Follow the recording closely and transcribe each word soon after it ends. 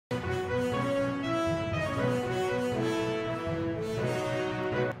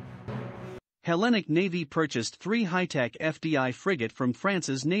Hellenic Navy purchased 3 high-tech FDI frigate from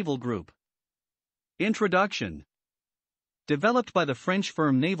France's Naval Group. Introduction. Developed by the French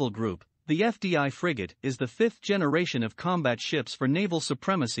firm Naval Group, the FDI frigate is the 5th generation of combat ships for naval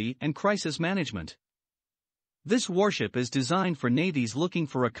supremacy and crisis management. This warship is designed for navies looking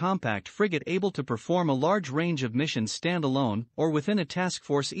for a compact frigate able to perform a large range of missions standalone or within a task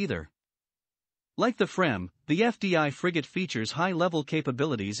force either. Like the FREMM, the FDI frigate features high-level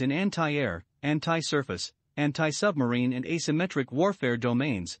capabilities in anti-air, anti-surface, anti-submarine and asymmetric warfare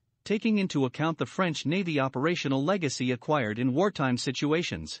domains, taking into account the French Navy operational legacy acquired in wartime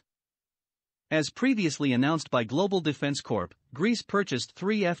situations. As previously announced by Global Defense Corp, Greece purchased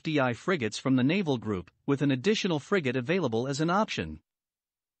 3 FDI frigates from the Naval Group, with an additional frigate available as an option.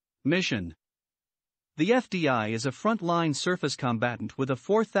 Mission. The FDI is a front-line surface combatant with a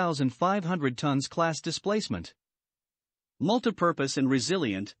 4,500 tons class displacement. Multipurpose and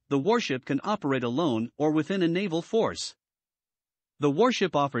resilient, the warship can operate alone or within a naval force. The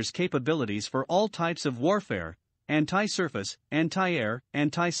warship offers capabilities for all types of warfare, anti-surface, anti-air,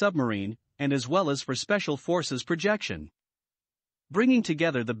 anti-submarine, and as well as for special forces projection. Bringing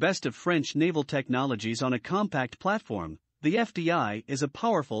together the best of French naval technologies on a compact platform, the FDI is a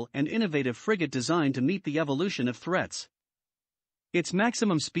powerful and innovative frigate designed to meet the evolution of threats. Its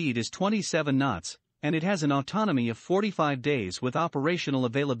maximum speed is 27 knots, and it has an autonomy of 45 days with operational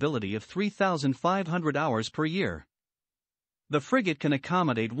availability of 3,500 hours per year. The frigate can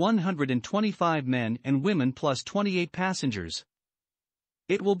accommodate 125 men and women plus 28 passengers.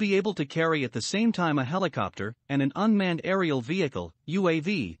 It will be able to carry at the same time a helicopter and an unmanned aerial vehicle,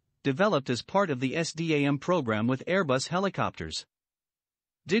 UAV, developed as part of the SDAM program with Airbus helicopters.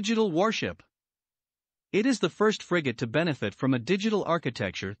 Digital warship. It is the first frigate to benefit from a digital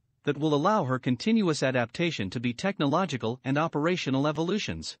architecture that will allow her continuous adaptation to be technological and operational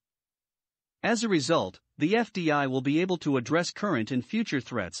evolutions. As a result, the FDI will be able to address current and future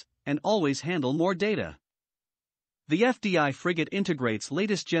threats and always handle more data. The FDI frigate integrates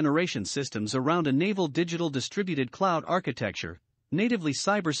latest generation systems around a naval digital distributed cloud architecture, natively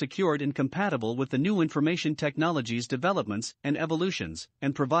cyber-secured and compatible with the new information technologies developments and evolutions,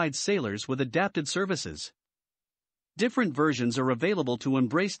 and provides sailors with adapted services. Different versions are available to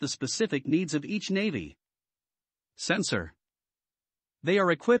embrace the specific needs of each navy. Sensor. They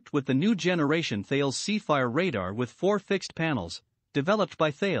are equipped with the new generation Thales Seafire radar with 4 fixed panels, developed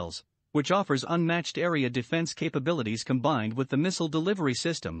by Thales, which offers unmatched area defense capabilities combined with the missile delivery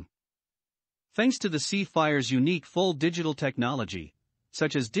system. Thanks to the Seafire's unique full digital technology,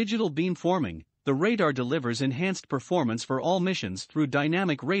 such as digital beamforming, the radar delivers enhanced performance for all missions through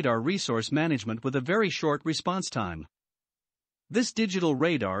dynamic radar resource management with a very short response time. This digital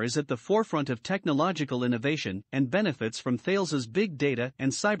radar is at the forefront of technological innovation and benefits from Thales's big data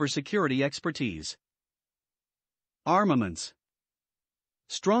and cybersecurity expertise. Armaments.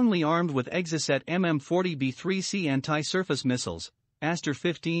 Strongly armed with Exocet MM-40B3C anti-surface missiles,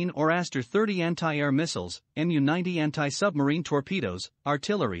 Aster-15 or Aster-30 anti-air missiles, Mu-90 anti-submarine torpedoes,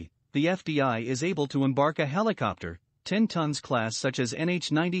 artillery, the FDI is able to embark a helicopter, 10 tons class such as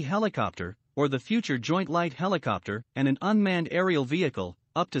NH-90 helicopter, or the future Joint Light Helicopter, and an unmanned aerial vehicle,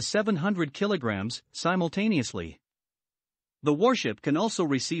 up to 700 kilograms, simultaneously. The warship can also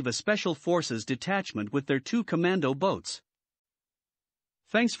receive a Special Forces detachment with their 2 commando boats.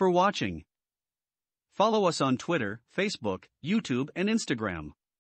 Thanks for watching. Follow us on Twitter, Facebook, YouTube and Instagram.